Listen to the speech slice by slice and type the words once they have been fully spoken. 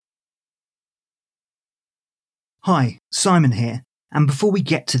Hi, Simon here. And before we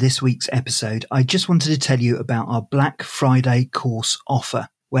get to this week's episode, I just wanted to tell you about our Black Friday course offer,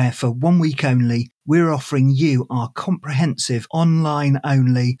 where for 1 week only, we're offering you our comprehensive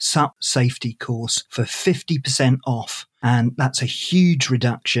online-only SUP safety course for 50% off. And that's a huge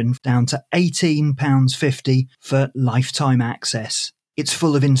reduction down to £18.50 for lifetime access. It's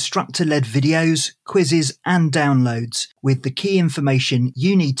full of instructor-led videos, quizzes and downloads with the key information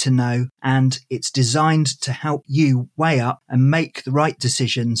you need to know, and it's designed to help you weigh up and make the right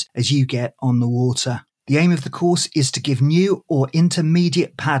decisions as you get on the water. The aim of the course is to give new or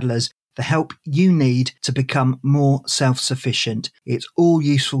intermediate paddlers the help you need to become more self-sufficient. It's all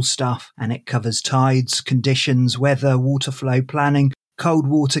useful stuff, and it covers tides, conditions, weather, water flow planning, cold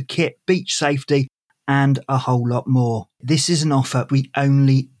water kit, beach safety, and a whole lot more. This is an offer we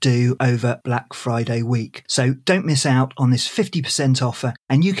only do over Black Friday week. So don't miss out on this 50% offer,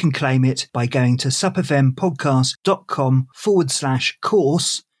 and you can claim it by going to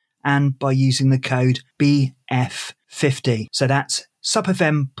supfmpodcast.com/course and by using the code BF50. So that's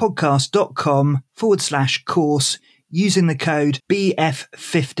supfmpodcast.com/course using the code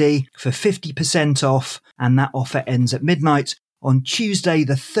BF50 for 50% off, and that offer ends at midnight on Tuesday,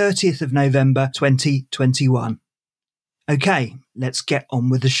 the 30th of November, 2021. Okay, let's get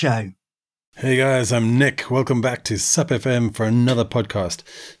on with the show. Hey guys, I'm Nick. Welcome back to SUP FM for another podcast.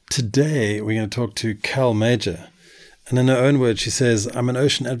 Today, we're going to talk to Cal Major. And in her own words, she says, I'm an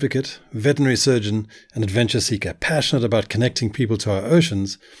ocean advocate, veterinary surgeon, and adventure seeker, passionate about connecting people to our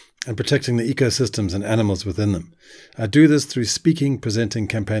oceans and protecting the ecosystems and animals within them. I do this through speaking, presenting,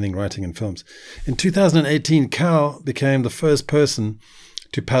 campaigning, writing, and films. In 2018, Cal became the first person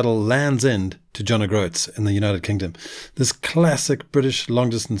to paddle Land's End to John O'Groats in the United Kingdom. This classic British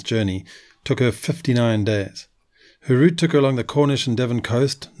long-distance journey took her 59 days. Her route took her along the Cornish and Devon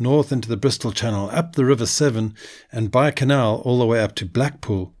coast, north into the Bristol Channel, up the River Severn, and by canal all the way up to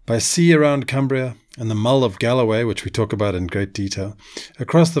Blackpool, by sea around Cumbria, and the Mull of Galloway, which we talk about in great detail,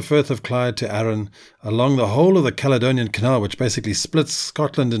 across the Firth of Clyde to Arran, along the whole of the Caledonian Canal, which basically splits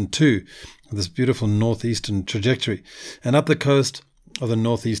Scotland in two, this beautiful northeastern trajectory, and up the coast of the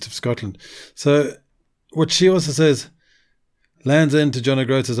northeast of Scotland. So what she also says, Land's End to John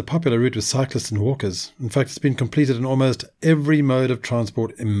O'Groats is a popular route with cyclists and walkers. In fact, it's been completed in almost every mode of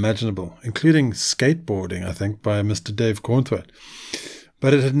transport imaginable, including skateboarding, I think, by Mr. Dave Cornthwaite.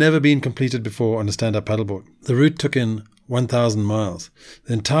 But it had never been completed before on a stand-up paddleboard. The route took in 1,000 miles,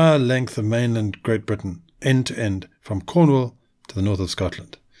 the entire length of mainland Great Britain, end to end, from Cornwall to the north of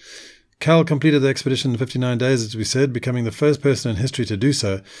Scotland. Cal completed the expedition in 59 days, as we said, becoming the first person in history to do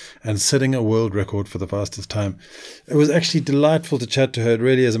so and setting a world record for the fastest time. It was actually delightful to chat to her. It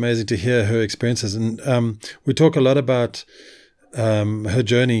really is amazing to hear her experiences. And we talk a lot about her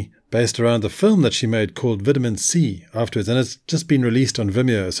journey based around the film that she made called Vitamin C afterwards. And it's just been released on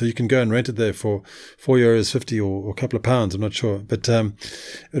Vimeo, so you can go and rent it there for €4.50 or a couple of pounds, I'm not sure. But it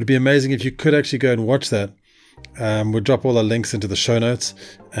would be amazing if you could actually go and watch that. We'll drop all the links into the show notes,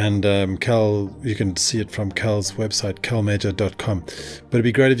 and Cal, you can see it from Cal's website, calmajor.com. But it'd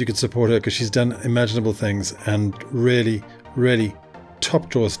be great if you could support her, because she's done imaginable things and really, really top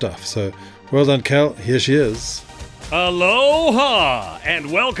drawer stuff. So well done, Cal. Here she is. Aloha, and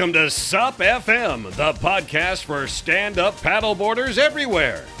welcome to SUP FM, the podcast for stand-up paddleboarders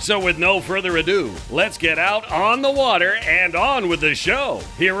everywhere. So with no further ado, let's get out on the water and on with the show.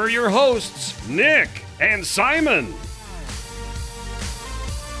 Here are your hosts, Nick and Simon.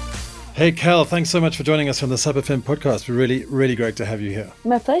 Hey, Cal, thanks so much for joining us on the SUP FM podcast. We're really, really great to have you here.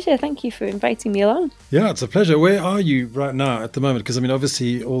 My pleasure. Thank you for inviting me along. Yeah, it's a pleasure. Where are you right now at the moment? Because, I mean,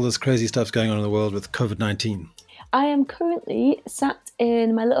 obviously all this crazy stuff's going on in the world with COVID-19. I am currently sat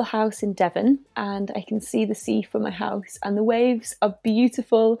in my little house in Devon, and I can see the sea from my house, and the waves are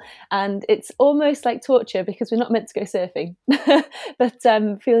beautiful, and it's almost like torture because we're not meant to go surfing. But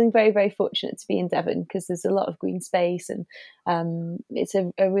I'm feeling very, very fortunate to be in Devon because there's a lot of green space, and it's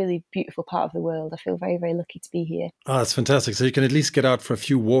a really beautiful part of the world. I feel very, very lucky to be here. Oh, that's fantastic. So you can at least get out for a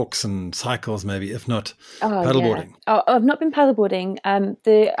few walks and cycles maybe, if not paddleboarding. Yeah. Oh, I've not been paddleboarding.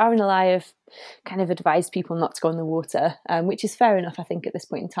 The RNLI have kind of advised people not to go in the water, which is fair enough, I think, at this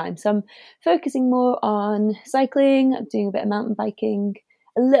point in time. So I'm focusing more on cycling. I'm doing a bit of mountain biking,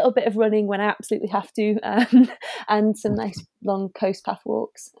 a little bit of running when I absolutely have to, and some nice long coast path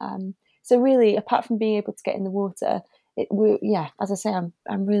walks. So really, apart from being able to get in the water, as I say,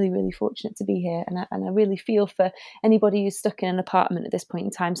 I'm really, really fortunate to be here, and I really feel for anybody who's stuck in an apartment at this point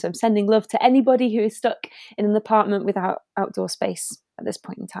in time. So I'm sending love to anybody who is stuck in an apartment without outdoor space at this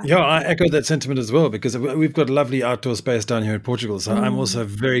point in time. Yeah, I echo that sentiment as well, because we've got lovely outdoor space down here in Portugal. So I'm also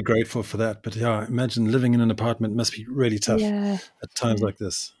very grateful for that. But yeah, imagine living in an apartment must be really tough at times like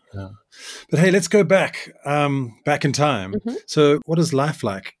this. Yeah. But hey, let's go back in time. So what is life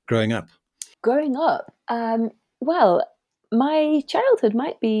like growing up? Growing up, well, my childhood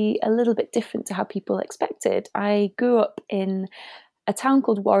might be a little bit different to how people expected. I grew up in a town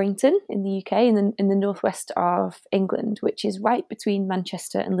called Warrington in the UK, in the northwest of England, which is right between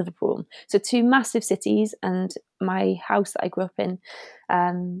Manchester and Liverpool. So two massive cities, and my house that I grew up in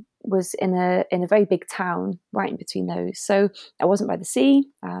was in a very big town right in between those. So I wasn't by the sea.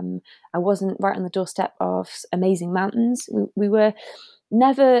 I wasn't right on the doorstep of amazing mountains. We were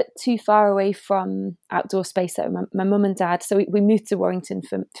never too far away from outdoor space. That my mum and dad. So we moved to Warrington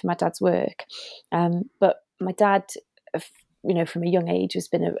for my dad's work, but my dad, from a young age, has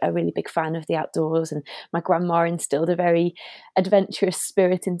been a really big fan of the outdoors, and my grandma instilled a very adventurous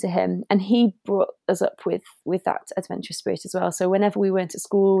spirit into him, and he brought us up with that adventurous spirit as well. So whenever we went to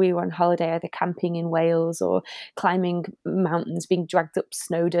school, we were on holiday, either camping in Wales or climbing mountains, being dragged up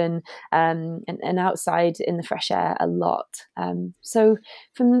Snowdon, and outside in the fresh air a lot. So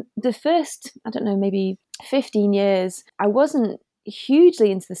from the first, I don't know, maybe 15 years, I wasn't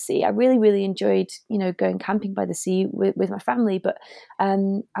hugely into the sea. I really, really enjoyed, going camping by the sea with my family, but I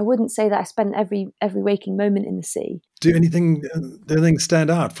wouldn't say that I spent every waking moment in the sea. Do anything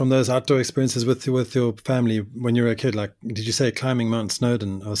stand out from those outdoor experiences with your family when you were a kid? Like, did you say climbing Mount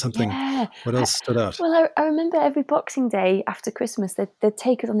Snowdon or something? Yeah. What else stood out? Well, I remember every Boxing Day after Christmas, they'd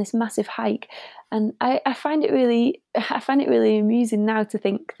take us on this massive hike, and I find it really amusing now to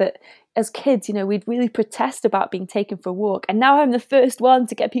think that as kids, we'd really protest about being taken for a walk, and now I'm the first one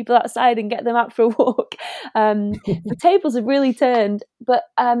to get people outside and get them out for a walk. The tables have really turned, but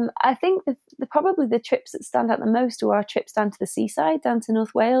I think probably the trips that stand out the most are our trips down to the seaside, down to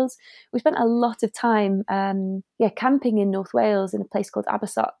North Wales. We spent a lot of time camping in North Wales in a place called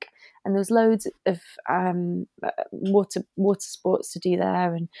Abersoch, and there was loads of water sports to do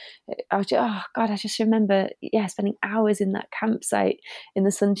there. And I just remember spending hours in that campsite in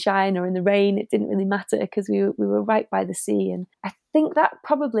the sunshine or in the rain. It didn't really matter because we were right by the sea. And I think that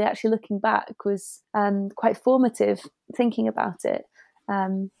probably, actually looking back, was quite formative thinking about it.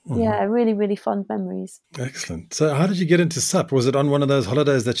 Really, really fond memories. Excellent. So how did you get into SUP? Was it on one of those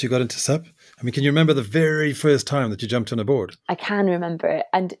holidays that you got into SUP? I mean, can you remember the very first time that you jumped on a board? I can remember it.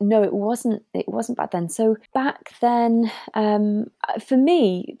 And no, it wasn't back then. So back then, for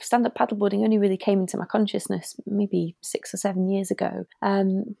me, stand-up paddleboarding only really came into my consciousness maybe 6 or 7 years ago.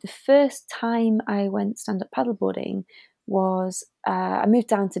 The first time I went stand-up paddleboarding was I moved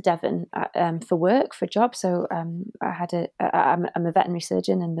down to Devon for work, for a job. So I'm a veterinary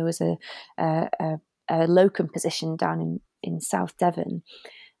surgeon, and there was a locum position down in South Devon.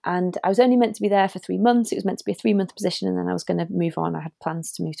 And I was only meant to be there for 3 months. It was meant to be a 3-month position, and then I was going to move on. I had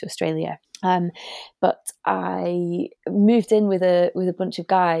plans to move to Australia. But I moved in with a bunch of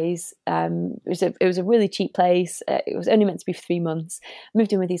guys. It was a really cheap place. It was only meant to be for 3 months. I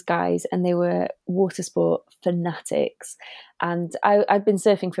moved in with these guys, and they were water sport fanatics. And I'd been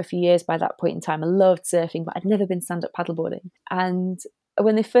surfing for a few years by that point in time. I loved surfing, but I'd never been stand-up paddleboarding. And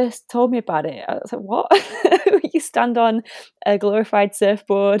when they first told me about it, I was like, what? You stand on a glorified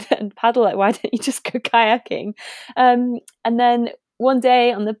surfboard and paddle? Like, why don't you just go kayaking? And then one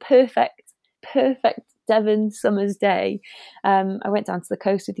day, on the perfect Devon summer's day, I went down to the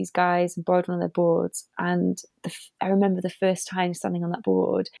coast with these guys and borrowed one of their boards. And I remember the first time standing on that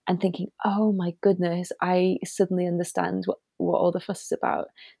board and thinking, oh my goodness, I suddenly understand what all the fuss is about.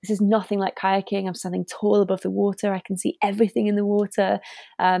 This is nothing like kayaking. I'm standing tall above the water. I can see everything in the water.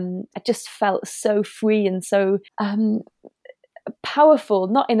 I just felt so free and so powerful,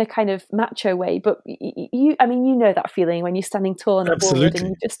 not in a kind of macho way, but you know that feeling when you're standing tall on a board and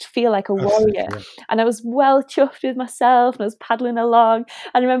you just feel like a warrior. And I was well chuffed with myself, and I was paddling along.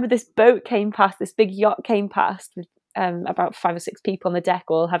 And I remember this boat came past, this big yacht came past with about 5 or 6 people on the deck,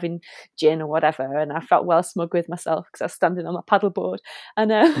 all having gin or whatever, and I felt well smug with myself because I was standing on my paddleboard,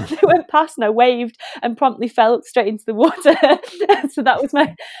 and they went past and I waved and promptly fell straight into the water. So that was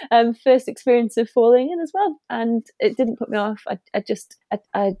my first experience of falling in as well, and it didn't put me off. I just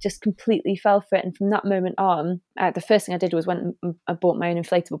completely fell for it, and from that moment on, the first thing I did was went and I bought my own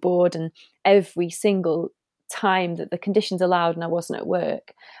inflatable board, and every single time that the conditions allowed and I wasn't at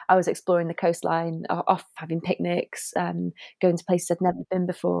work, I was exploring the coastline, off having picnics, going to places I'd never been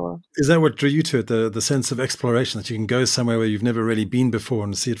before. Is that what drew you to it, the sense of exploration, that you can go somewhere where you've never really been before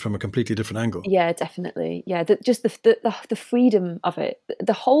and see it from a completely different angle? Yeah, definitely. Yeah, just the freedom of it,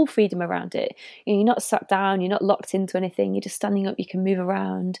 the whole freedom around it. You're not sat down, you're not locked into anything, you're just standing up, you can move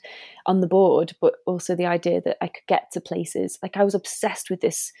around on the board, but also the idea that I could get to places. Like, I was obsessed with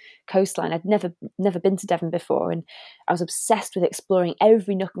this coastline. I'd never been to Devon before, and I was obsessed with exploring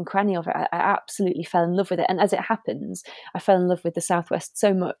every nook and cranny of it. I absolutely fell in love with it, and as it happens, I fell in love with the Southwest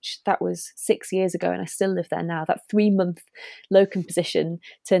so much. That was 6 years ago, and I still live there now. That 3-month locum position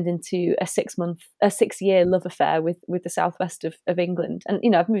turned into a 6-year love affair with the Southwest of England.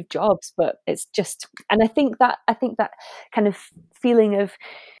 And I've moved jobs, but it's just, and I think that kind of feeling of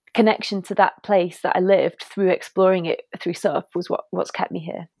connection to that place that I lived through exploring it through SUP was what's kept me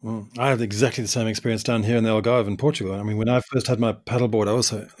here. I had exactly the same experience down here in the Algarve in Portugal. I mean, when I first had my paddleboard, I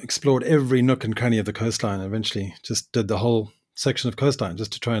also explored every nook and cranny of the coastline, and eventually just did the whole section of coastline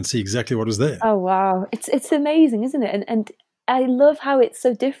just to try and see exactly what was there. Oh, wow. It's amazing, isn't it? And I love how it's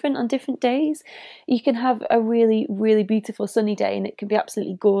so different on different days. You can have a really, really beautiful sunny day and it can be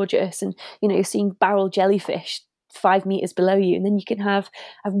absolutely gorgeous. And, you're seeing barrel jellyfish 5 meters below you. And then you can have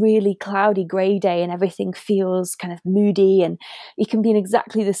a really cloudy grey day and everything feels kind of moody, and you can be in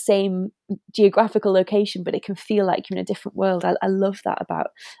exactly the same geographical location, but it can feel like you're in a different world. I love that about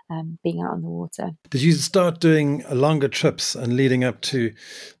being out on the water. Did you start doing longer trips and leading up to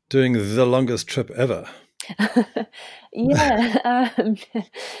doing the longest trip ever? Yeah.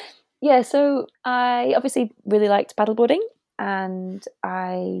 Yeah, so I obviously really liked paddleboarding, and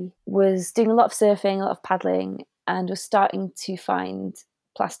I was doing a lot of surfing, a lot of paddling, and was starting to find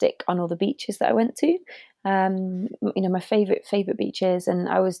plastic on all the beaches that I went to. My favorite beaches, and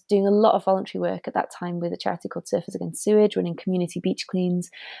I was doing a lot of voluntary work at that time with a charity called Surfers Against Sewage, running community beach cleans,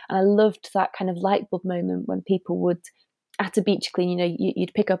 and I loved that kind of light bulb moment when people would, at a beach clean,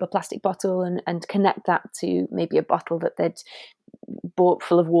 you'd pick up a plastic bottle and connect that to maybe a bottle that they'd bought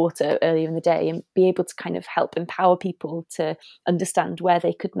full of water earlier in the day, and be able to kind of help empower people to understand where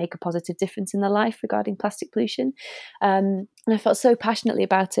they could make a positive difference in their life regarding plastic pollution. And I felt so passionately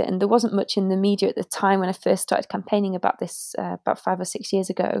about it, and there wasn't much in the media at the time when I first started campaigning about this about 5 or 6 years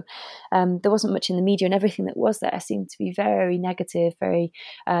ago. There wasn't much in the media, and everything that was there seemed to be very negative, very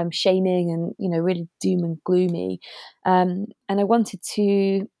shaming, and really doom and gloomy. And I wanted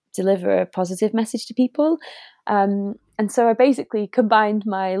to deliver a positive message to people. And so I basically combined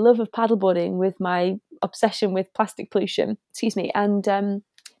my love of paddleboarding with my obsession with plastic pollution, and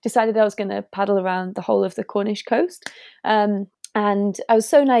decided I was going to paddle around the whole of the Cornish coast. And I was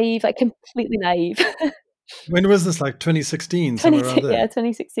so naive, like completely naive. When was this, like 2016, somewhere around there? Yeah,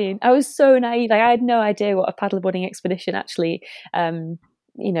 2016. I was so naive. Like, I had no idea what a paddleboarding expedition actually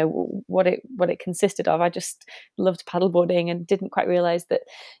what it consisted of. I just loved paddleboarding and didn't quite realize that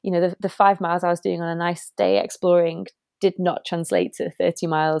the 5 miles I was doing on a nice day exploring did not translate to 30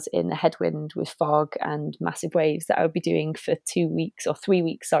 miles in a headwind with fog and massive waves that I would be doing for 2 weeks or 3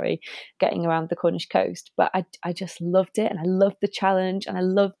 weeks, getting around the Cornish coast. But I just loved it, and I loved the challenge, and I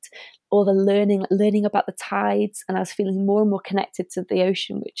loved all the learning about the tides, and I was feeling more and more connected to the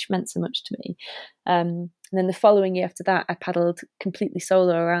ocean, which meant so much to me. And then the following year after that, I paddled completely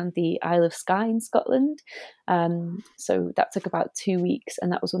solo around the Isle of Skye in Scotland. So that took about 2 weeks,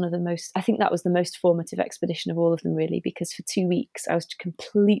 and that was that was the most formative expedition of all of them, really, because for 2 weeks I was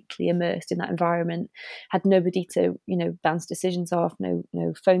completely immersed in that environment, had nobody to, bounce decisions off, no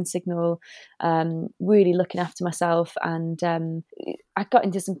phone signal, really looking after myself. And I got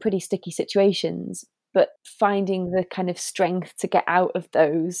into some pretty sticky situations, but finding the kind of strength to get out of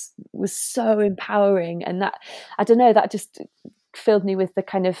those was so empowering. And that, I don't know, that just filled me with the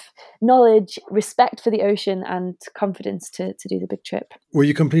kind of knowledge, respect for the ocean, and confidence to do the big trip. Were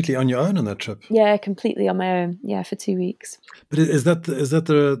you completely on your own on that trip? Yeah, completely on my own. Yeah, for 2 weeks. But is that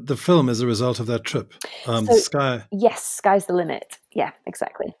the film as a result of that trip? Skye. Yes, Sky's the limit. Yeah,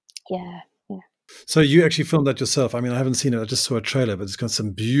 exactly. Yeah. So you actually filmed that yourself? I mean, I haven't seen it. I just saw a trailer, but it's got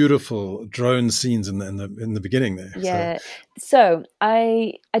some beautiful drone scenes in the beginning there. Yeah. So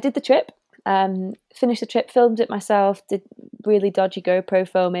I did the trip. Finished the trip, filmed it myself, did really dodgy GoPro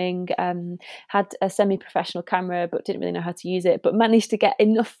filming, had a semi-professional camera but didn't really know how to use it, but managed to get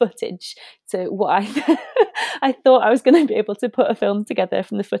enough footage to what I thought I was going to be able to put a film together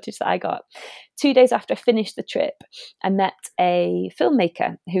from the footage that I got. 2 days after I finished the trip, I met a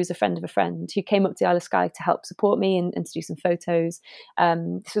filmmaker who's a friend of a friend who came up to the Isle of Skye to help support me and to do some photos.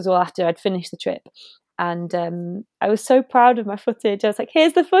 This was all after I'd finished the trip. And I was so proud of my footage. I was like,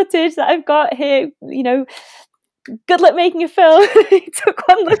 here's the footage that I've got here, you know, good luck making a film. He took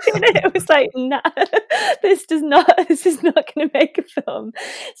one look at it. It was like, nah, this is not going to make a film.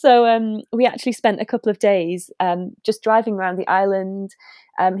 So we actually spent a couple of days just driving around the island.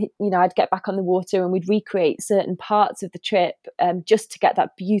 You know, I'd get back on the water and we'd recreate certain parts of the trip just to get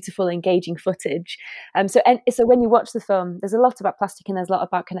that beautiful, engaging footage. So when you watch the film, there's a lot about plastic and there's a lot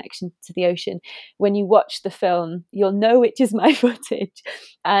about connection to the ocean. When you watch the film, you'll know which is my footage.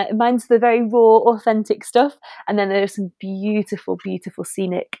 Mine's the very raw, authentic stuff. And then there's some beautiful, beautiful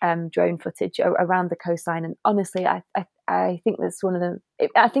scenic drone footage around the coastline. And honestly, I think that's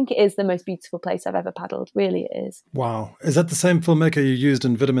I think it is the most beautiful place I've ever paddled. Really, it is. Wow. Is that the same filmmaker you used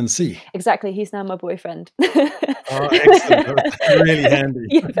in Vitamin C? Exactly. He's now my boyfriend. Oh, excellent. That's really handy.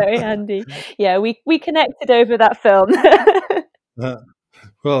 Yeah, very handy. Yeah, we connected over that film.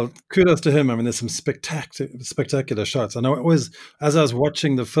 Well, kudos to him. I mean, there's some spectacular shots. And as I was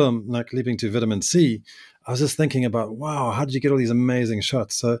watching the film, like leaping to Vitamin C, I was just thinking about, wow, how did you get all these amazing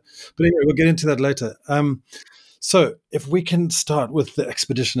shots? So, but anyway, we'll get into that later. So if we can start with the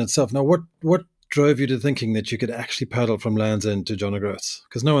expedition itself. Now, what drove you to thinking that you could actually paddle from Land's End to John O'Groats?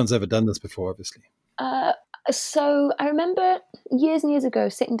 Because no one's ever done this before, obviously. So I remember years and years ago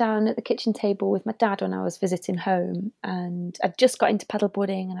sitting down at the kitchen table with my dad when I was visiting home, and I'd just got into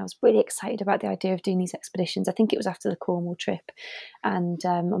paddleboarding and I was really excited about the idea of doing these expeditions. I think it was after the Cornwall trip, and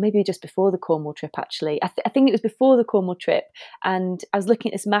or maybe just before the Cornwall trip actually. I think it was before the Cornwall trip, and I was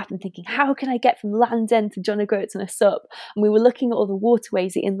looking at this map and thinking, how can I get from Land's End to John O'Groats on a SUP? And we were looking at all the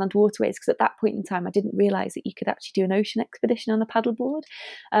waterways, the inland waterways, because at that point in time I didn't realise that you could actually do an ocean expedition on a paddleboard.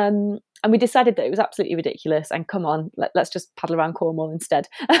 And we decided that it was absolutely ridiculous and come on, let's just paddle around Cornwall instead.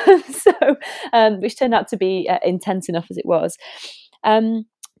 Which turned out to be intense enough as it was.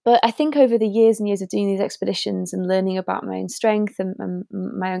 But I think over the years and years of doing these expeditions and learning about my own strength and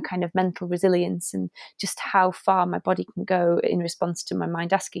my own kind of mental resilience and just how far my body can go in response to my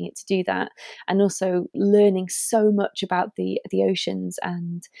mind asking it to do that, and also learning so much about the oceans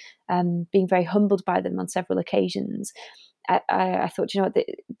and being very humbled by them on several occasions, I thought, you know what,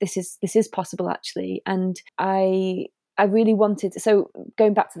 this is possible actually. And I really wanted, so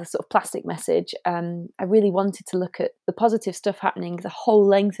going back to the sort of plastic message, I really wanted to look at the positive stuff happening the whole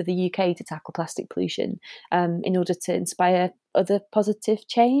length of the UK to tackle plastic pollution in order to inspire other positive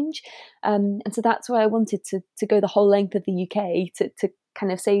change. And so that's why I wanted to go the whole length of the UK to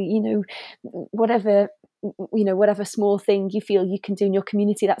kind of say, whatever small thing you feel you can do in your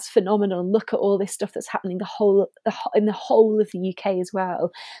community, that's phenomenal. Look at all this stuff that's happening in the whole of the UK as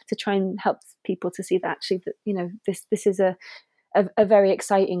well, to try and help people to see that actually that this is a very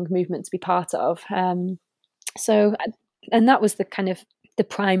exciting movement to be part of. So that was the kind of the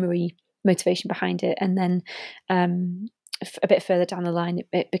primary motivation behind it, and then a bit further down the line,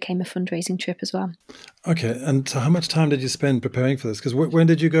 it became a fundraising trip as well. Okay, and so how much time did you spend preparing for this? Because when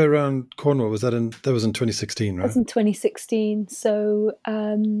did you go around Cornwall? That was in 2016, right? That was in 2016. So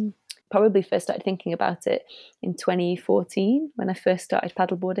probably first started thinking about it in 2014 when I first started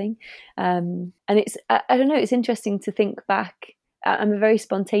paddleboarding. And it's, I don't know, it's interesting to think back. I'm a very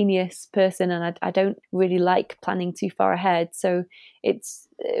spontaneous person, and I don't really like planning too far ahead. So it's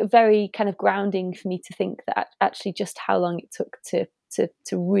very kind of grounding for me to think that actually just how long it took to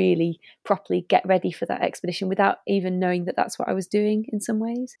really properly get ready for that expedition without even knowing that that's what I was doing in some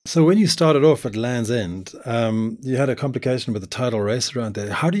ways. So when you started off at Land's End, you had a complication with the tidal race around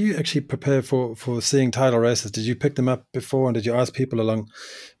there. How do you actually prepare for seeing tidal races? Did you pick them up before, and did you ask people along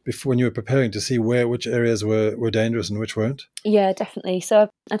before when you were preparing to see which areas were dangerous and which weren't? Yeah, definitely. So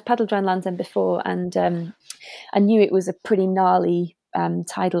I'd paddled around Land's End before, and I knew it was a pretty gnarly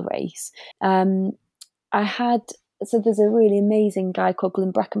tidal race. So there's a really amazing guy called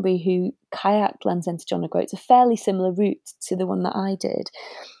Glyn Brackenbury who kayaked Land's End to John O'Groats. It's a fairly similar route to the one that I did.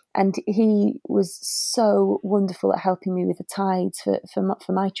 And he was so wonderful at helping me with the tides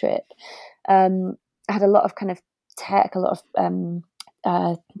for my trip. I had a lot of kind of tech, a lot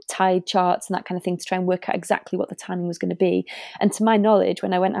of tide charts and that kind of thing to try and work out exactly what the timing was going to be. And to my knowledge,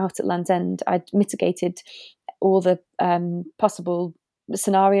 when I went out at Land's End, I'd mitigated all the possible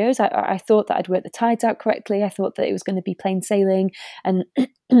scenarios. I thought that I'd worked the tides out correctly. I thought that it was going to be plain sailing, and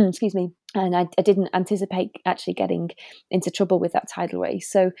excuse me, and I didn't anticipate actually getting into trouble with that tidal race.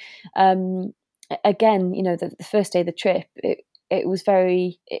 So again, the first day of the trip, it was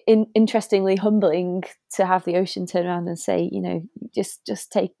very interestingly humbling to have the ocean turn around and say,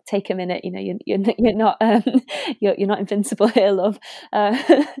 just take a minute. You're not you're not invincible here, love.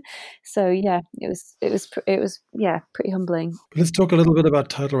 So yeah, it was pretty humbling. Let's talk a little bit about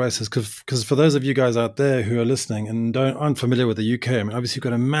tidal races, because for those of you guys out there who are listening and aren't familiar with the UK, I mean, obviously you've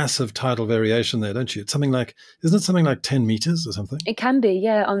got a massive tidal variation there, don't you? It's isn't it something like 10 meters or something? It can be,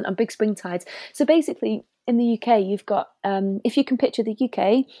 yeah, on big spring tides. So basically, in the UK, you've got, if you can picture the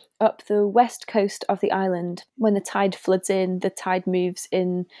UK, up the west coast of the island, when the tide floods in, the tide moves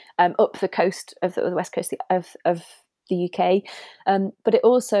in up the coast of the west coast of the UK. But it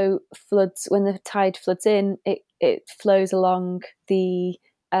also floods, when the tide floods in, it flows along the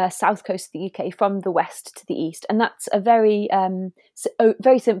south coast of the UK from the west to the east. And that's a very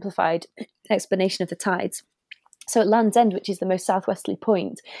simplified explanation of the tides. So at Land's End, which is the most southwesterly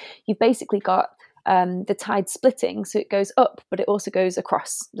point, you've basically got the tide splitting, so it goes up, but it also goes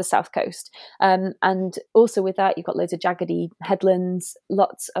across the south coast. And also with that, you've got loads of jaggedy headlands,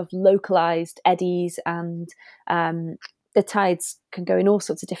 lots of localized eddies, and the tides can go in all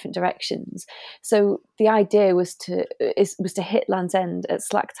sorts of different directions. So the idea was to hit Land's End at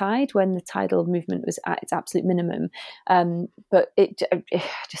slack tide when the tidal movement was at its absolute minimum, but it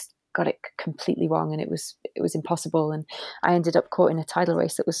just got it completely wrong, and it was impossible. And I ended up caught in a tidal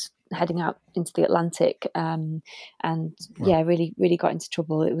race that was heading out into the Atlantic, and really, really got into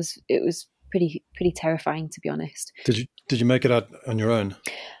trouble. It was pretty terrifying, to be honest. Did you make it out on your own?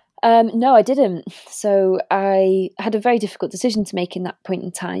 No, I didn't. So I had a very difficult decision to make in that point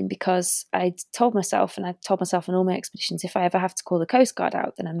in time, because I'd told myself, and I've told myself on all my expeditions, if I ever have to call the Coast Guard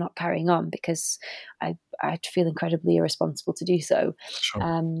out, then I'm not carrying on, because I'd feel incredibly irresponsible to do so. Sure.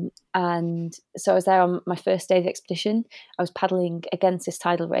 And so I was there on my first day of the expedition. I was paddling against this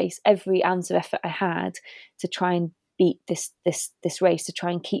tidal race, every ounce of effort I had to try and beat this race, to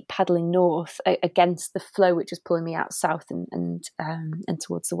try and keep paddling north against the flow which was pulling me out south and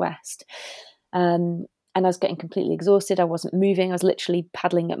towards the west. And I was getting completely exhausted. I wasn't moving. I was literally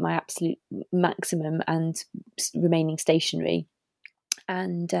paddling at my absolute maximum and remaining stationary.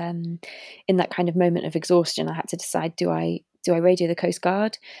 And in that kind of moment of exhaustion, I had to decide: do I radio the Coast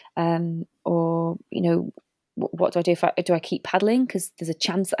Guard, or what do I do? Do I keep paddling, because there's a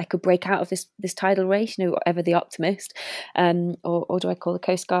chance that I could break out of this tidal race, whatever the optimist, or do I call the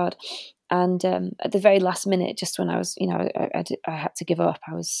Coast Guard? And at the very last minute, just when I was, I had to give up.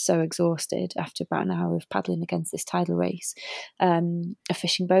 I was so exhausted after about an hour of paddling against this tidal race. A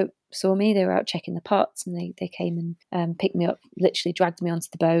fishing boat saw me. They were out checking the pots, and they came and picked me up, literally dragged me onto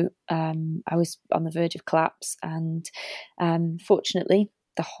the boat. I was on the verge of collapse, and fortunately,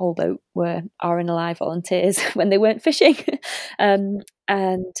 the whole boat were RNLI volunteers when they weren't fishing. And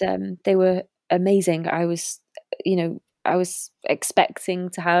they were amazing. I was expecting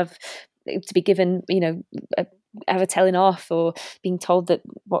to be given, ever telling off, or being told that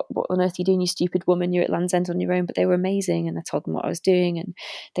what on earth are you doing, you stupid woman, you're at Land's End on your own. But they were amazing, and I told them what I was doing, and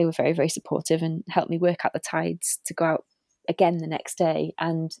they were very, very supportive and helped me work out the tides to go out again the next day.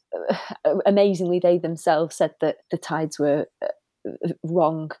 And amazingly, they themselves said that the tides were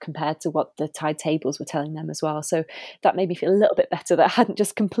wrong compared to what the tide tables were telling them as well. So that made me feel a little bit better, that I hadn't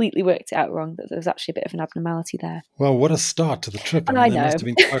just completely worked it out wrong, that there was actually a bit of an abnormality there. Well, what a start to the trip. I know. That must have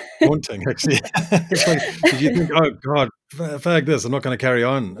been quite daunting, actually. Did you think, oh God, fag this, I'm not going to carry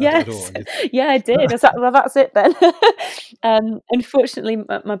on at all? Yeah, I did. I was like, well, that's it then. Unfortunately,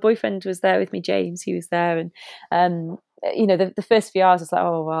 my boyfriend was there with me, James. He was there, and the first few hours I was like,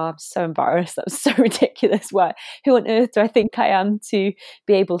 oh, well, I'm so embarrassed. That was so ridiculous. Who on earth do I think I am to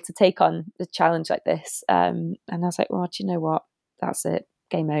be able to take on a challenge like this? And I was like, well, do you know what? That's it.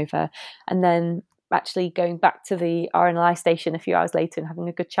 Game over. And then actually going back to the RNLI station a few hours later and having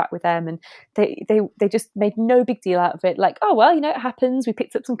a good chat with them, and they just made no big deal out of it. Like, oh well, it happens. We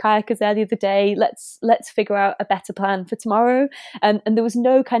picked up some kayakers there the other day. Let's figure out a better plan for tomorrow. And there was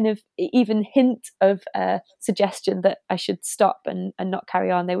no kind of even hint of suggestion that I should stop and not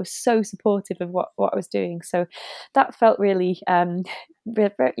carry on. They were so supportive of what I was doing. So that felt really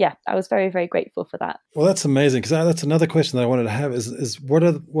I was very, very grateful for that. Well, that's amazing, because that's another question that I wanted to have is what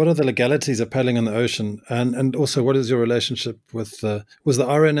are the legalities of paddling on the ocean, and also what is your relationship with was the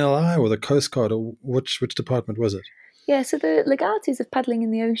RNLI or the Coast Guard, or which department was it? Yeah, so the legalities of paddling in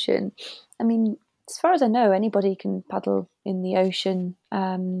the ocean, I mean, as far as I know, anybody can paddle in the ocean.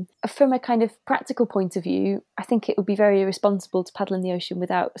 From a kind of practical point of view, I think it would be very irresponsible to paddle in the ocean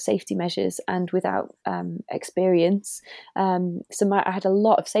without safety measures and without experience. I had a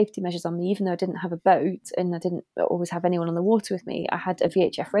lot of safety measures on me, even though I didn't have a boat and I didn't always have anyone on the water with me. I had a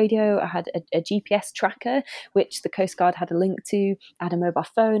VHF radio, I had a GPS tracker, which the Coast Guard had a link to. I had a mobile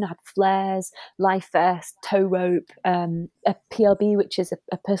phone, I had flares, life vest, tow rope, a PLB, which is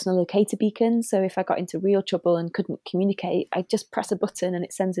a personal locator beacon. So if I got into real trouble and couldn't communicate, I'd just press a button and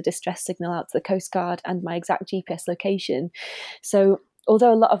it sends a distress signal out to the Coast Guard and my exact GPS location. So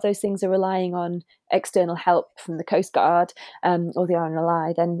although a lot of those things are relying on external help from the Coast Guard or the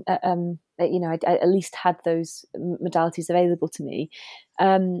RNLI, then I at least had those modalities available to me.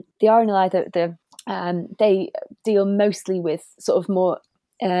 The RNLI, they deal mostly with sort of more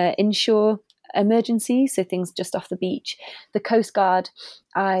inshore emergencies, so things just off the beach. The Coast Guard,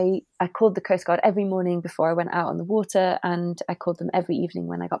 I called the Coast Guard every morning before I went out on the water, and I called them every evening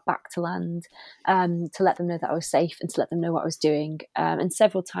when I got back to land to let them know that I was safe and to let them know what I was doing. And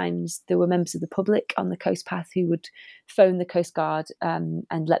several times there were members of the public on the coast path who would phone the Coast Guard and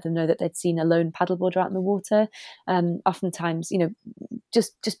let them know that they'd seen a lone paddleboarder out in the water. Oftentimes,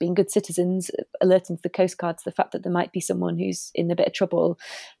 just being good citizens, alerting the Coast Guard to the fact that there might be someone who's in a bit of trouble.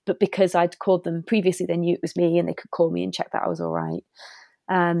 But because I'd called them previously, they knew it was me and they could call me and check that I was all right.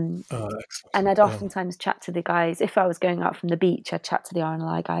 And I'd oftentimes chat to the guys. If I was going out from the beach, I'd chat to the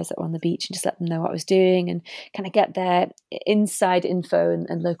RNLI guys that were on the beach and just let them know what I was doing and kind of get their inside info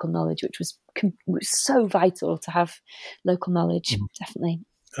and local knowledge, which was so vital to have local knowledge, definitely.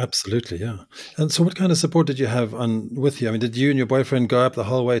 Absolutely, yeah. And so what kind of support did you have with you? I mean, did you and your boyfriend go up the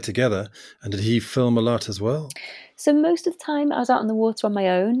whole way together, and did he film a lot as well? So most of the time I was out on the water on my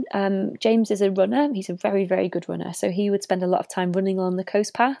own. James is a runner. He's a very, very good runner. So he would spend a lot of time running along the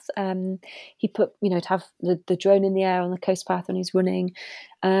coast path. He put, to have the drone in the air on the coast path when he's running.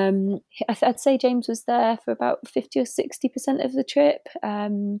 I'd say James was there for about 50 or 60% of the trip,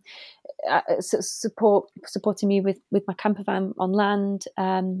 supporting me with my camper van on land.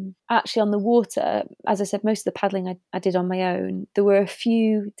 Actually on the water, as I said, most of the paddling I did on my own. There were a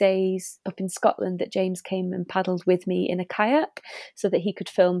few days up in Scotland that James came and paddled with me in a kayak so that he could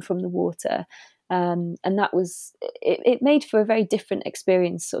film from the water. And that was, it made for a very different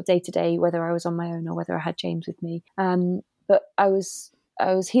experience sort of day to day, whether I was on my own or whether I had James with me. But I was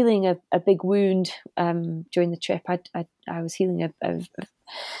healing a big wound during the trip. I was healing I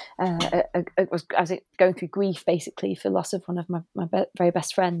was going through grief basically for loss of one of my very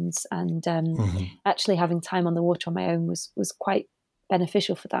best friends, and actually having time on the water on my own was quite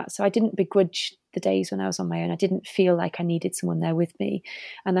beneficial for that. So I didn't begrudge the days when I was on my own. I didn't feel like I needed someone there with me,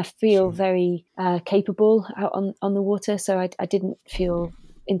 and I feel very capable out on the water. So I didn't feel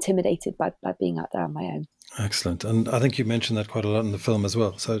intimidated by being out there on my own. Excellent. And I think you mentioned that quite a lot in the film as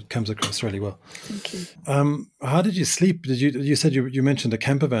well. So it comes across really well. Thank you. How did you sleep? You said you mentioned a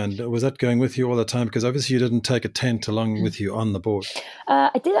camper van. Was that going with you all the time? Because obviously you didn't take a tent along with you on the board.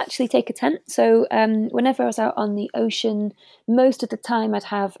 I did actually take a tent. So whenever I was out on the ocean, most of the time I'd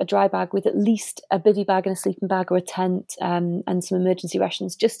have a dry bag with at least a bivy bag and a sleeping bag or a tent and some emergency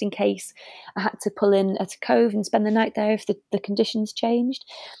rations, just in case I had to pull in at a cove and spend the night there if the conditions changed.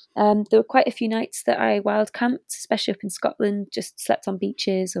 There were quite a few nights that I wild camped, especially up in Scotland, just slept on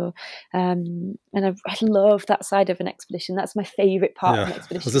beaches and I love that side of an expedition. That's my favourite part of an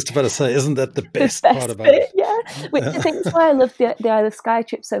expedition. I was just about to say, isn't that the best part about it? Yeah, which I think is why I loved the Isle of Skye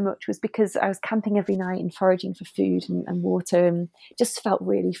trip so much, was because I was camping every night and foraging for food and water and just felt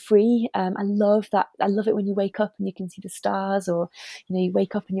really free. I love that. I love it when you wake up and you can see the stars, or you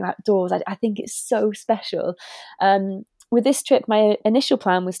wake up and you're outdoors. I think it's so special. With this trip, my initial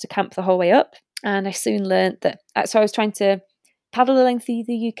plan was to camp the whole way up, and I soon learned that. So I was trying to paddle the length of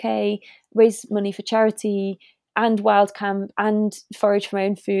the UK, raise money for charity, and wild camp, and forage for my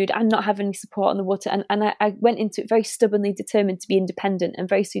own food, and not have any support on the water. And I went into it very stubbornly determined to be independent, and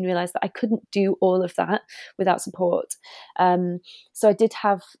very soon realised that I couldn't do all of that without support. So I did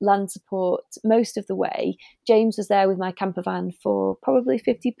have land support most of the way. James was there with my camper van for probably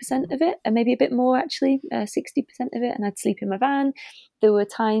 50% of it, and maybe a bit more actually, 60% of it, and I'd sleep in my van. There were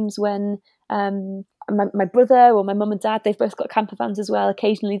times when my brother or my mum and dad, they've both got camper vans as well.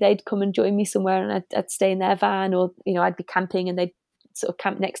 Occasionally they'd come and join me somewhere, and I'd stay in their van, or I'd be camping and they'd sort of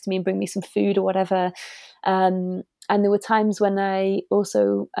camp next to me and bring me some food or whatever. And there were times when I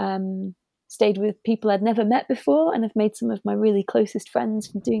also stayed with people I'd never met before, and I've made some of my really closest friends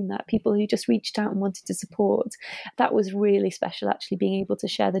from doing that, people who just reached out and wanted to support. That was really special, actually, being able to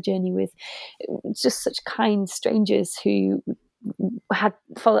share the journey with just such kind strangers who had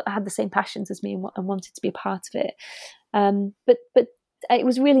the same passions as me and wanted to be a part of it. But it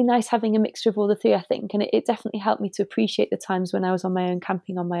was really nice having a mixture of all the three, I think, and it definitely helped me to appreciate the times when I was on my own,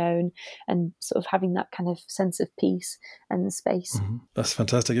 camping on my own, and sort of having that kind of sense of peace and space. Mm-hmm. That's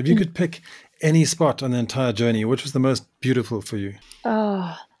fantastic. If you could pick any spot on the entire journey, which was the most beautiful for you?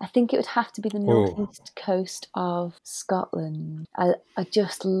 Oh, I think it would have to be the northeast coast of Scotland. I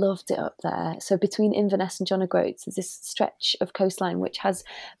just loved it up there. So between Inverness and John O'Groats, there's this stretch of coastline which has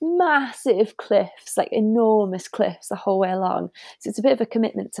massive cliffs, like enormous cliffs the whole way along. So it's a bit of a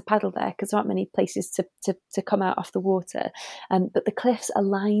commitment to paddle there because there aren't many places to come out off the water. But the cliffs are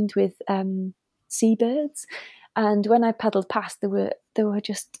lined with seabirds. And when I paddled past, there were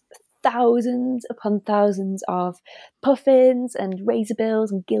just thousands upon thousands of puffins and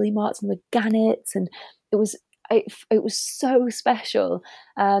razorbills and guillemots and the gannets, and it was so special.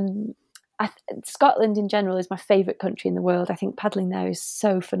 Scotland in general is my favourite country in the world. I think paddling there is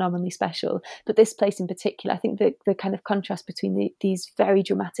so phenomenally special. But this place in particular, I think the kind of contrast between these very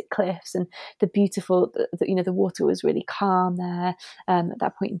dramatic cliffs and the beautiful, the water was really calm there at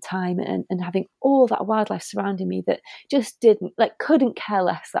that point in time, and having all that wildlife surrounding me that just couldn't care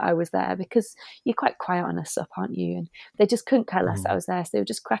less that I was there, because you're quite quiet on a sup, aren't you? And they just couldn't care less that I was there. So they were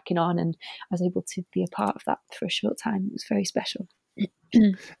just cracking on, and I was able to be a part of that for a short time. It was very special.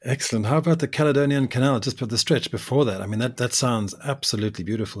 Excellent. How about the Caledonian Canal, just for the stretch before that? I mean, that sounds absolutely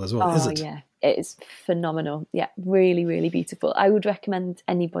beautiful as well, is it? Yeah, it is phenomenal. Yeah, really, really beautiful. I would recommend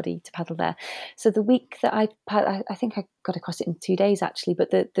anybody to paddle there. So the week that I think I got across it in 2 days actually,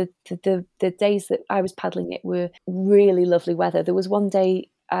 but the days that I was paddling it were really lovely weather. There was one day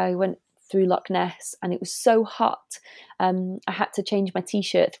I went through Loch Ness and it was so hot. I had to change my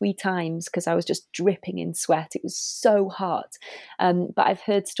t-shirt 3 times because I was just dripping in sweat. It was so hot. But I've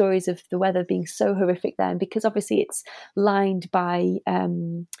heard stories of the weather being so horrific there, and because obviously it's lined by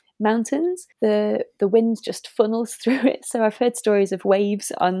mountains, the wind just funnels through it. So I've heard stories of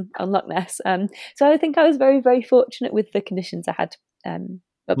waves on Loch Ness. So I think I was very, very fortunate with the conditions I had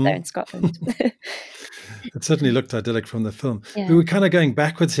up there in Scotland. It certainly looked idyllic from the film. Yeah. We were kind of going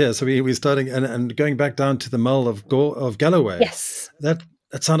backwards here. So we're starting and going back down to the Mull of Galloway. Yes. That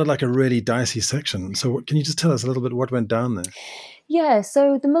sounded like a really dicey section. So can you just tell us a little bit what went down there? Yeah,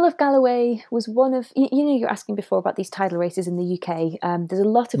 so the Mull of Galloway was one of, you're asking before about these tidal races in the UK. There's a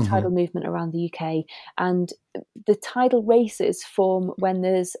lot of tidal movement around the UK, and the tidal races form when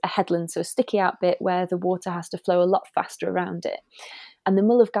there's a headland, so a sticky out bit where the water has to flow a lot faster around it. And the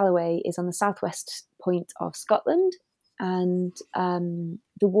Mull of Galloway is on the southwest point of Scotland, and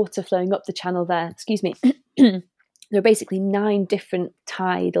the water flowing up the channel there, there are basically 9 different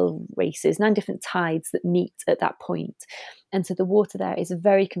tidal races, 9 different tides that meet at that point. And so the water there is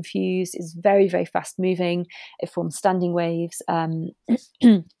very confused, is very, very fast moving. It forms standing waves. So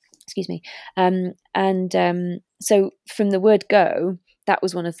from the word go, that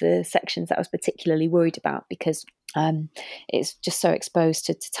was one of the sections that I was particularly worried about, because it's just so exposed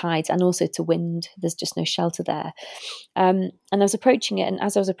to tides and also to wind. There's just no shelter there. And I was approaching it, and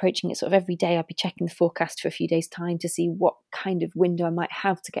as I was approaching it, sort of every day I'd be checking the forecast for a few days' time to see what kind of window I might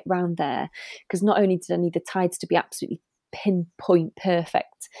have to get round there, because not only did I need the tides to be absolutely pinpoint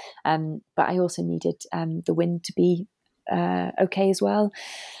perfect, but I also needed the wind to be okay as well.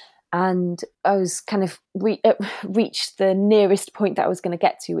 And I was kind of reached the nearest point that I was going to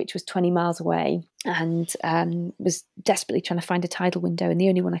get to, which was 20 miles away, and was desperately trying to find a tidal window. And the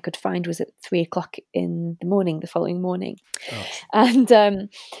only one I could find was at 3:00 in the morning, the following morning. Oh. And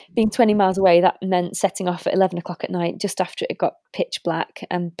being 20 miles away, that meant setting off at 11:00 at night, just after it got pitch black,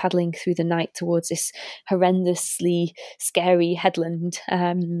 and paddling through the night towards this horrendously scary headland,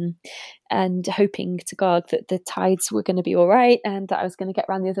 and hoping to God that the tides were going to be all right and that I was going to get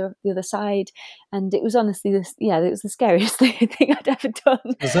around the other side. And it was honestly it was the scariest thing I'd ever done.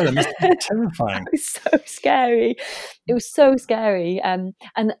 Was that? It must be terrifying. It was so scary. It was so scary. And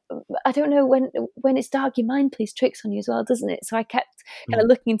I don't know, when it's dark, your mind plays tricks on you as well, doesn't it? So I kept kind of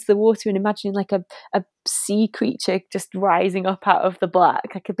looking into the water and imagining like a sea creature just rising up out of the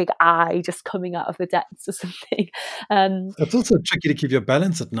black, like a big eye just coming out of the depths or something. It's also tricky to keep your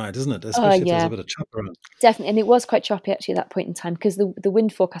balance at night, isn't it? Especially if there's a bit of chop around. Definitely, and it was quite choppy actually at that point in time, because the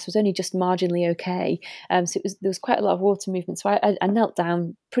wind forecast was only just marginally okay. So there was quite a lot of water movement. So I knelt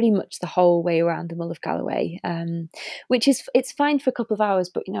down pretty much the whole way around the Mull of Galloway, which it's fine for a couple of hours,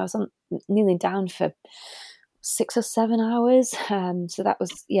 but I was kneeling down for 6 or 7 hours. So that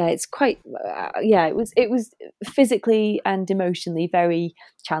was, it's quite, it was physically and emotionally very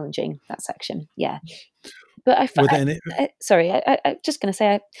challenging, that section. Yeah. But I'm just going to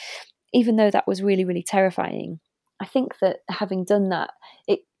say, even though that was really, really terrifying, I think that having done that,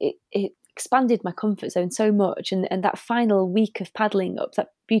 it expanded my comfort zone so much. And that final week of paddling up that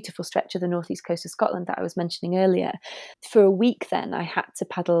beautiful stretch of the northeast coast of Scotland that I was mentioning earlier, for a week then I had to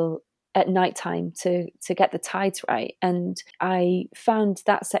paddle at night time to get the tides right. And I found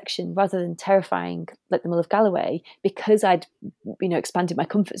that section, rather than terrifying like the Mull of Galloway, because I'd expanded my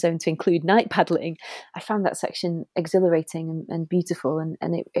comfort zone to include night paddling, I found that section exhilarating and beautiful, and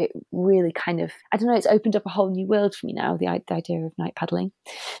it really kind of, I don't know, it's opened up a whole new world for me now, the idea of night paddling.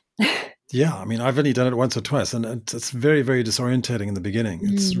 Yeah, I mean, I've only done it once or twice, and it's very, very disorientating in the beginning.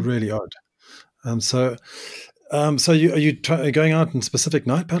 It's really odd. So are you going out in specific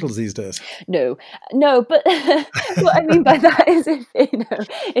night paddles these days? No, but what I mean by that is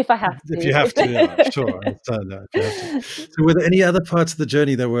if I have to. If you have to, yeah, sure. I understand that. If you have to. So were there any other parts of the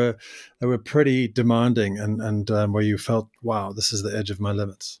journey that were pretty demanding and where you felt, wow, this is the edge of my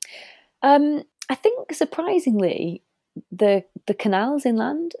limits? I think surprisingly, the canals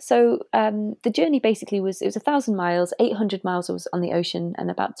inland. So the journey basically it was 1,000 miles, 800 miles was on the ocean, and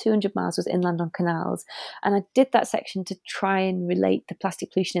about 200 miles was inland on canals. And I did that section to try and relate the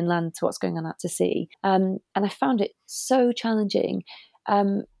plastic pollution inland to what's going on out to sea. And I found it so challenging.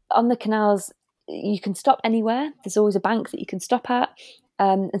 On the canals, you can stop anywhere. There's always a bank that you can stop at.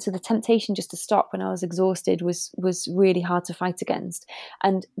 And so the temptation just to stop when I was exhausted was really hard to fight against.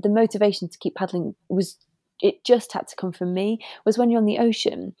 And the motivation to keep paddling it just had to come from me. Was when you're on the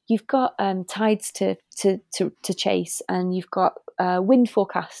ocean, you've got tides to chase, and you've got wind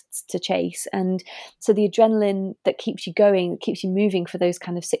forecasts to chase, and so the adrenaline that keeps you going, that keeps you moving for those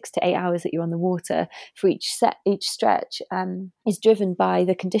kind of 6 to 8 hours that you're on the water for each stretch, is driven by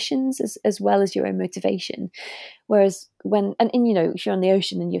the conditions as well as your own motivation. Whereas if you're on the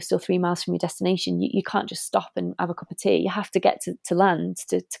ocean and you're still 3 miles from your destination, you can't just stop and have a cup of tea. You have to get to land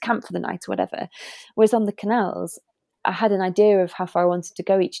to camp for the night or whatever. Whereas on the canals, I had an idea of how far I wanted to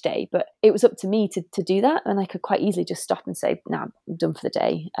go each day, but it was up to me to do that. And I could quite easily just stop and say, no, I'm done for the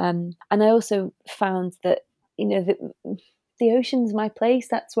day. And I also found that, the ocean's my place.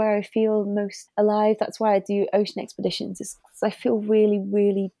 That's where I feel most alive. That's why I do ocean expeditions, is because I feel really,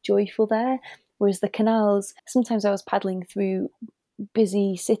 really joyful there. Whereas the canals, sometimes I was paddling through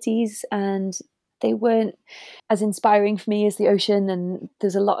busy cities and they weren't as inspiring for me as the ocean. And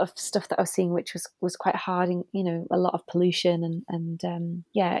there's a lot of stuff that I was seeing which was quite hard, and a lot of pollution and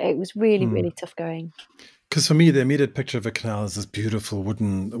it was really, really tough going. Because for me, the immediate picture of a canal is this beautiful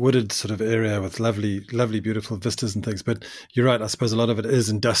wooded sort of area with lovely, beautiful vistas and things. But you're right. I suppose a lot of it is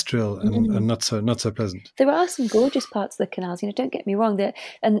industrial and not so pleasant. There are some gorgeous parts of the canals. Don't get me wrong.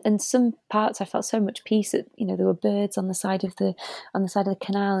 And some parts I felt so much peace. That there were birds on the side of the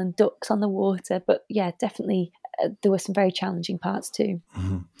canal and ducks on the water. But yeah, definitely there were some very challenging parts too.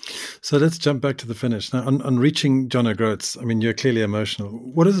 Mm-hmm. So let's jump back to the finish now. On reaching John O'Groats, I mean, you're clearly emotional.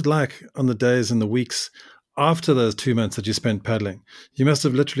 What is it like on the days and the weeks after those 2 months that you spent paddling? You must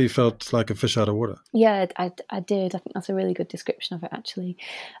have literally felt like a fish out of water. Yeah, I did. I think that's a really good description of it, actually.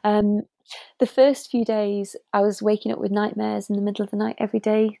 The first few days, I was waking up with nightmares in the middle of the night every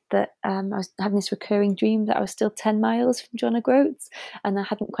day that I was having this recurring dream that I was still 10 miles from John O'Groats and I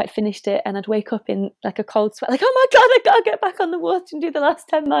hadn't quite finished it. And I'd wake up in like a cold sweat, like, oh my God, I got to get back on the water and do the last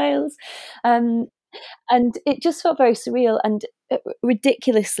 10 miles. And it just felt very surreal and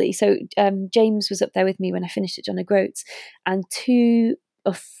ridiculously. So James was up there with me when I finished at John O'Groats, and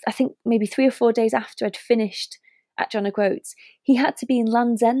I think maybe 3 or 4 days after I'd finished at John O'Groats, he had to be in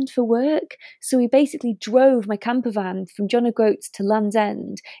Land's End for work. So he basically drove my camper van from John O'Groats to Land's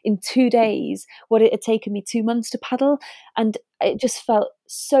End in 2 days, what it had taken me 2 months to paddle. And it just felt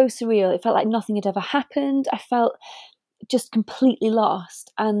so surreal. It felt like nothing had ever happened. I felt just completely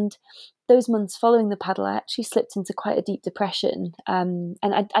lost. And those months following the paddle, I actually slipped into quite a deep depression. And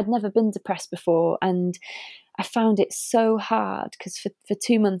I'd never been depressed before. And I found it so hard because for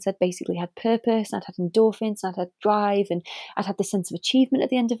 2 months I'd basically had purpose, and I'd had endorphins, and I'd had drive, and I'd had this sense of achievement at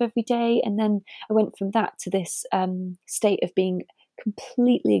the end of every day. And then I went from that to this state of being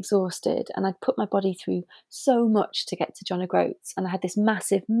completely exhausted, and I'd put my body through so much to get to John O'Groats, and I had this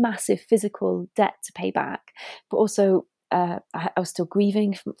massive, massive physical debt to pay back, but also I was still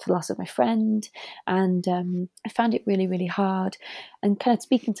grieving for the loss of my friend, and I found it really, really hard. And kind of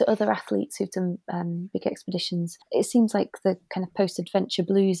speaking to other athletes who've done big expeditions, it seems like the kind of post-adventure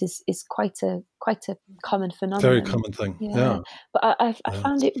blues is quite a common phenomenon. Very common thing. Yeah. But I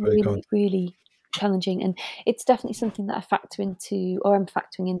found it really, really challenging. And it's definitely something that I factor into, or I'm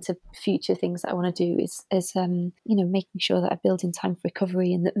factoring into future things that I want to do, is making sure that I build in time for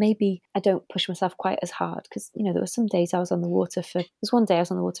recovery, and that maybe I don't push myself quite as hard, because there were some days I was on the water for, there's one day I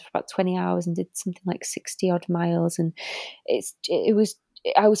was on the water for about 20 hours and did something like 60 odd miles, and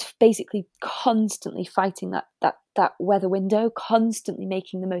I was basically constantly fighting that weather window, constantly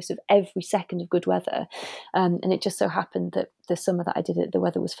making the most of every second of good weather. And it just so happened that the summer that I did it, the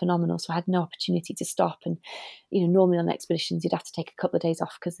weather was phenomenal. So I had no opportunity to stop. And, normally on expeditions, you'd have to take a couple of days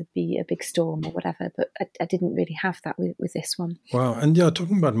off because there'd be a big storm or whatever. But I didn't really have that with this one. Wow. And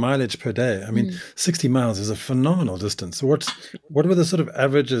talking about mileage per day, 60 miles is a phenomenal distance. So what were the sort of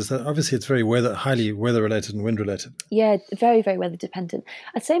averages? That obviously it's very highly weather related and wind related. Yeah, very, very weather dependent.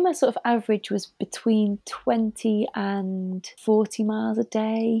 I'd say my sort of average was between 20 and 40 miles a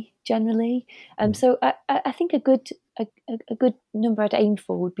day generally. So I think a good number I'd aim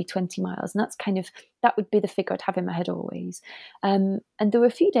for would be 20 miles, and that would be the figure I'd have in my head always. And there were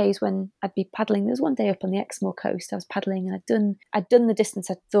a few days when I'd be paddling. There was one day up on the Exmoor coast I was paddling, and I'd done the distance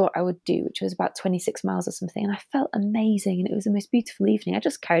I thought I would do, which was about 26 miles or something, and I felt amazing, and it was the most beautiful evening. I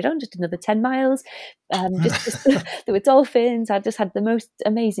just carried on, just another 10 miles. Just there were dolphins. I just had the most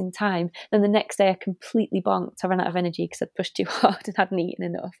amazing time. Then the next day I completely bonked. I ran out of energy because I'd pushed too hard and hadn't eaten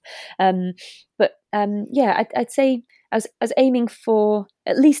enough. I'd say I was aiming for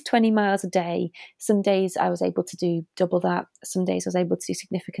at least 20 miles a day. Some days I was able to do double that. Some days I was able to do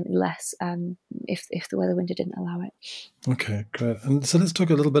significantly less if the weather window didn't allow it. Okay, great. And so let's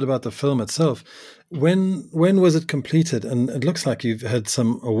talk a little bit about the film itself. When was it completed? And it looks like you've had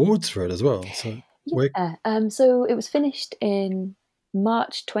some awards for it as well. So so it was finished in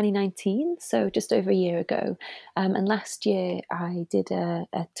March 2019, so just over a year ago. And last year I did a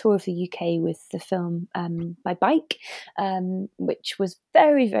tour of the UK with the film by bike, which was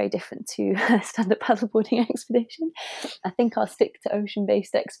very, very different to a stand-up paddleboarding expedition. I think I'll stick to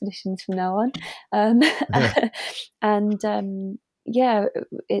ocean-based expeditions from now on.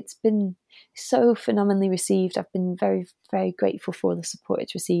 It's been so phenomenally received. I've been very, very grateful for the support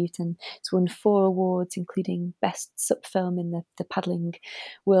it's received, and it's won 4 awards, including Best Sup Film in the Paddling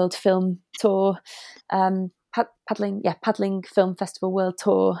World Film Tour, Paddling Film Festival World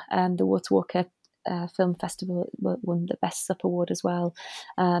Tour, the Water Walker Film Festival won the Best Sup Award as well,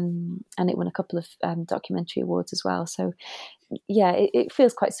 and it won a couple of documentary awards as well. So it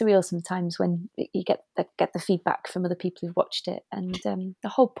feels quite surreal sometimes when you get the feedback from other people who've watched it. And the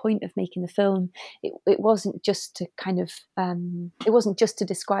whole point of making the film, it wasn't just to it wasn't just to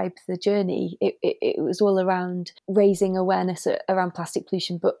describe the journey. It was all around raising awareness around plastic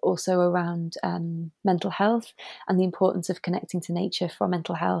pollution, but also around mental health and the importance of connecting to nature for our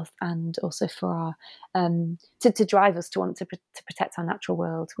mental health, and also for our to drive us to want to protect our natural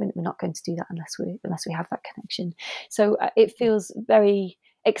world. We're not going to do that unless we have that connection. So it feels very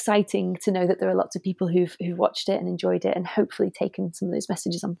exciting to know that there are lots of people who've watched it and enjoyed it, and hopefully taken some of those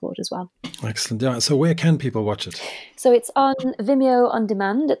messages on board as well. Excellent. Yeah. So where can people watch it? So it's on Vimeo on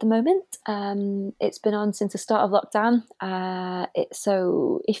demand at the moment. It's been on since the start of lockdown.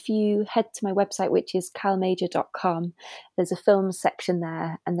 So if you head to my website, which is calmajor.com, there's a film section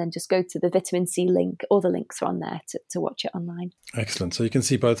there, and then just go to the vitamin C link. All the links are on there to watch it online. Excellent. So you can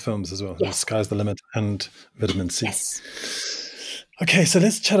see both films as well. Yes. Sky's the Limit and Vitamin C. Yes. Okay, so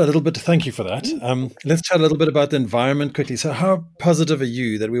let's chat a little bit. Thank you for that. Let's chat a little bit about the environment quickly. So how positive are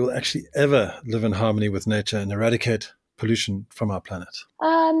you that we will actually ever live in harmony with nature and eradicate pollution from our planet?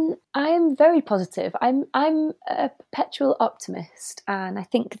 I am very positive. I'm a perpetual optimist, and I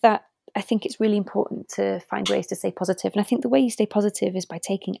think it's really important to find ways to stay positive. And I think the way you stay positive is by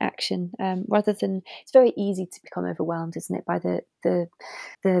taking action, rather than, it's very easy to become overwhelmed, isn't it, by the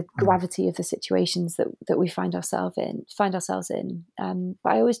gravity of the situations that we find ourselves in. But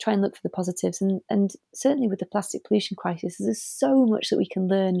I always try and look for the positives, and certainly with the plastic pollution crisis, there's so much that we can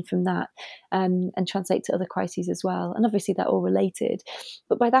learn from that, and translate to other crises as well. And obviously they're all related.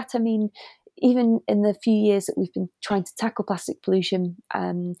 But by that I mean, even in the few years that we've been trying to tackle plastic pollution,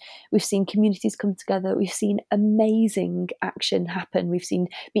 we've seen communities come together. We've seen amazing action happen. We've seen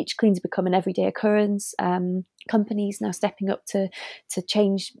beach cleans become an everyday occurrence. Companies now stepping up to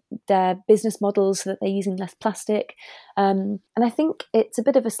change their business models so that they're using less plastic. And I think it's a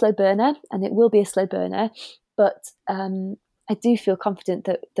bit of a slow burner, and it will be a slow burner. But I do feel confident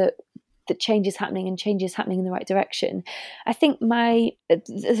that change is happening, and change is happening in the right direction. I think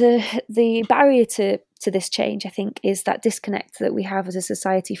the barrier to this change, I think, is that disconnect that we have as a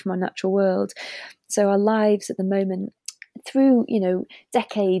society from our natural world. So our lives at the moment through,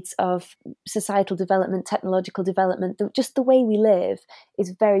 decades of societal development, technological development, just the way we live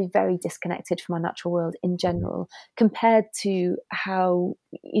is very, very disconnected from our natural world in general, compared to how,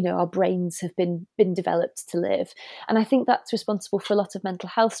 our brains have been developed to live. And I think that's responsible for a lot of mental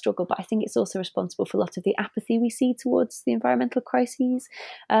health struggle, but I think it's also responsible for a lot of the apathy we see towards the environmental crises.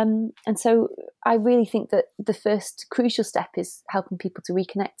 And so I really think that the first crucial step is helping people to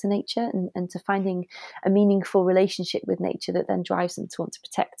reconnect to nature and to finding a meaningful relationship with nature that then drives them to want to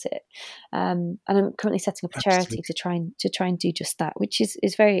protect it. And I'm currently setting up a charity to try and do just that, which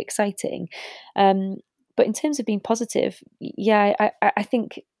is very exciting. But in terms of being positive, I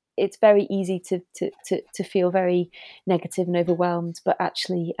think it's very easy to feel very negative and overwhelmed, but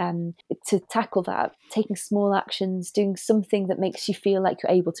actually to tackle that, taking small actions, doing something that makes you feel like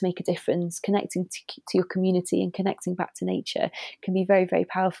you're able to make a difference, connecting to your community and connecting back to nature can be very, very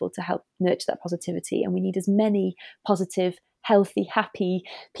powerful to help nurture that positivity. And we need as many positive, healthy, happy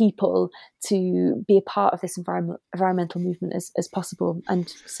people to be a part of this environmental movement as possible. And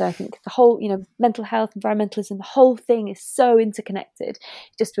so I think the whole, mental health, environmentalism, the whole thing is so interconnected.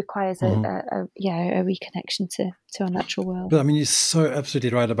 It just requires a reconnection to our natural world. But I mean, you're so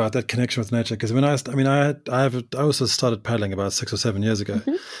absolutely right about that connection with nature. Because when I also started paddling about 6 or 7 years ago,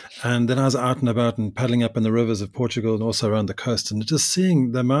 and then I was out and about and paddling up in the rivers of Portugal and also around the coast, and just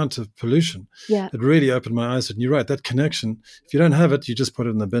seeing the amount of pollution, it really opened my eyes. And you're right, that connection. If you don't have it, you just put it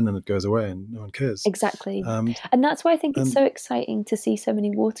in the bin and it goes away and no one cares. Exactly. And that's why I think it's so exciting to see so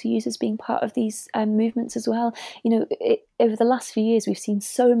many water users being part of these movements as well. Over the last few years, we've seen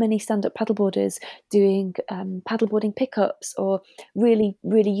so many stand-up paddleboarders doing paddleboarding pickups, or really,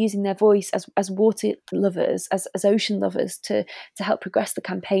 really using their voice as water lovers, as ocean lovers to help progress the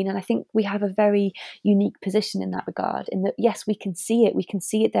campaign. And I think we have a very unique position in that regard, in that, yes, we can see it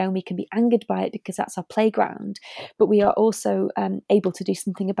there and we can be angered by it because that's our playground, but we are also able to do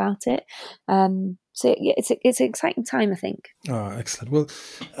something about it. So yeah, it's an exciting time, I think. Oh, excellent. Well,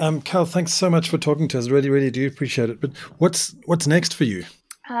 Cal, thanks so much for talking to us. Really, really do appreciate it. But what's next for you?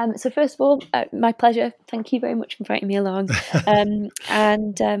 So first of all, my pleasure. Thank you very much for inviting me along.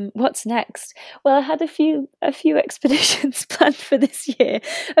 And what's next? Well, I had a few expeditions planned for this year,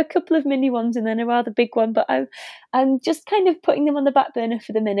 a couple of mini ones and then a rather big one, but I'm just kind of putting them on the back burner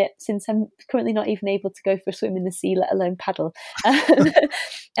for the minute, since I'm currently not even able to go for a swim in the sea, let alone paddle.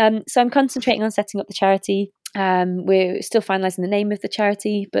 So I'm concentrating on setting up the charity. We're still finalising the name of the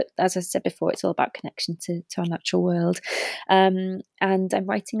charity, but as I said before, it's all about connection to our natural world. And I'm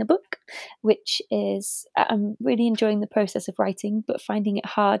writing a book, which is, I'm really enjoying the process of writing, but finding it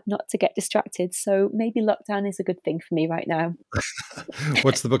hard not to get distracted. So maybe lockdown is a good thing for me right now.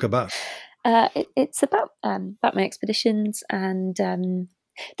 What's the book about? It's about my expeditions, and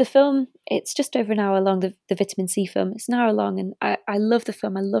the film, it's just over an hour long, the Vitamin C film. It's an hour long, and I love the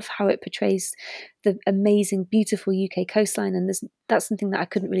film. I love how it portrays the amazing, beautiful UK coastline, and that's something that I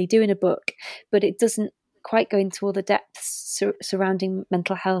couldn't really do in a book, but it doesn't quite go into all the depths surrounding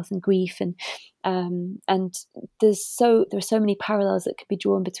mental health and grief, and there are so many parallels that could be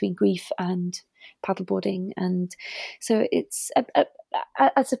drawn between grief and paddleboarding. And so it's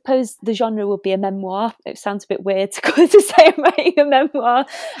I suppose the genre will be a memoir. It sounds a bit weird to say I'm writing a memoir,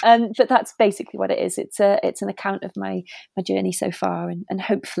 but that's basically what it is. It's an account of my journey so far, and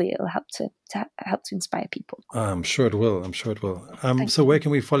hopefully it'll help to inspire people. I'm sure it will. So where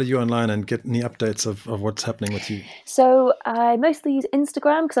can we follow you online and get any updates of what's happening with you? So I mostly use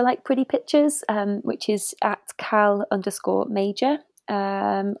Instagram because I like pretty pictures, which is at cal_major.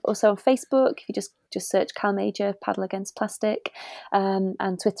 Also on Facebook, if you just search Cal Major, Paddle Against Plastic,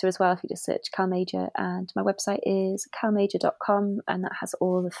 and Twitter as well, if you just search Cal Major. And my website is calmajor.com, and that has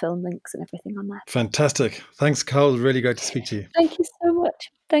all the film links and everything on there. Fantastic. Thanks, Cal. Really great to speak to you. Thank you so much.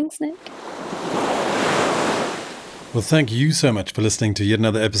 Thanks, Nick. Well, thank you so much for listening to yet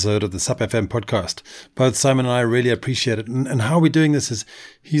another episode of the SUP FM podcast. Both Simon and I really appreciate it. And how we're doing this is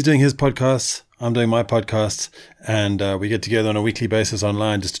he's doing his podcasts, I'm doing my podcasts, and we get together on a weekly basis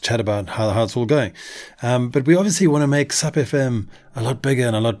online just to chat about how it's all going. But we obviously want to make SUP FM a lot bigger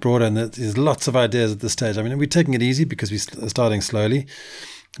and a lot broader, and there's lots of ideas at this stage. I mean, we're taking it easy because we're starting slowly,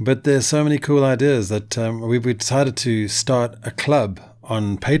 but there's so many cool ideas that we've decided to start a club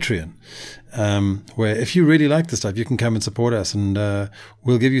on Patreon, where if you really like the stuff, you can come and support us, and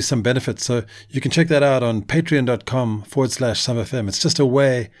we'll give you some benefits. So you can check that out on patreon.com/SUPFM. It's just a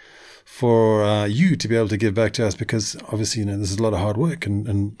way for you to be able to give back to us, because obviously, this is a lot of hard work,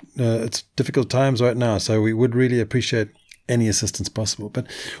 and it's difficult times right now. So we would really appreciate any assistance possible. But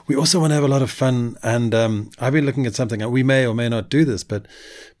we also want to have a lot of fun, and I've been looking at something, and we may or may not do this, but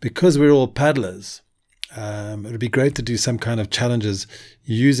because we're all paddlers, it would be great to do some kind of challenges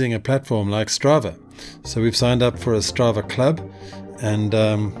using a platform like Strava. So we've signed up for a Strava club, and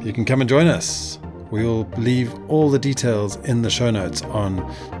you can come and join us. We will leave all the details in the show notes on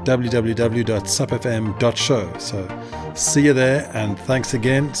www.supfm.show. So see you there, and thanks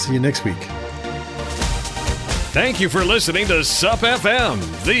again. See you next week. Thank you for listening to Sup FM,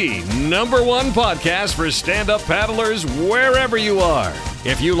 the #1 podcast for stand-up paddlers wherever you are.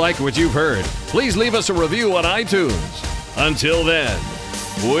 If you like what you've heard, please leave us a review on iTunes. Until then,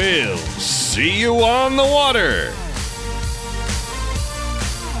 we'll see you on the water.